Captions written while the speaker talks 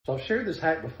So I've shared this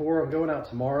hack before. I'm going out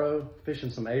tomorrow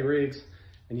fishing some A-rigs,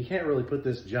 and you can't really put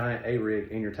this giant A-rig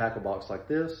in your tackle box like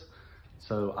this.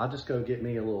 So I'll just go get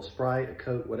me a little Sprite, a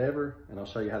Coke, whatever, and I'll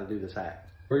show you how to do this hack.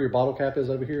 Where your bottle cap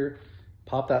is over here,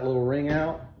 pop that little ring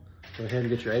out, go ahead and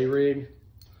get your A-rig,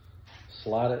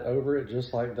 slide it over it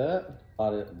just like that,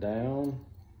 slide it down,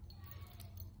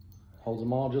 holds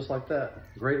them all just like that.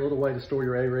 Great little way to store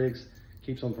your A-rigs,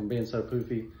 keeps them from being so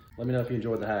poofy. Let me know if you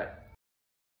enjoyed the hack.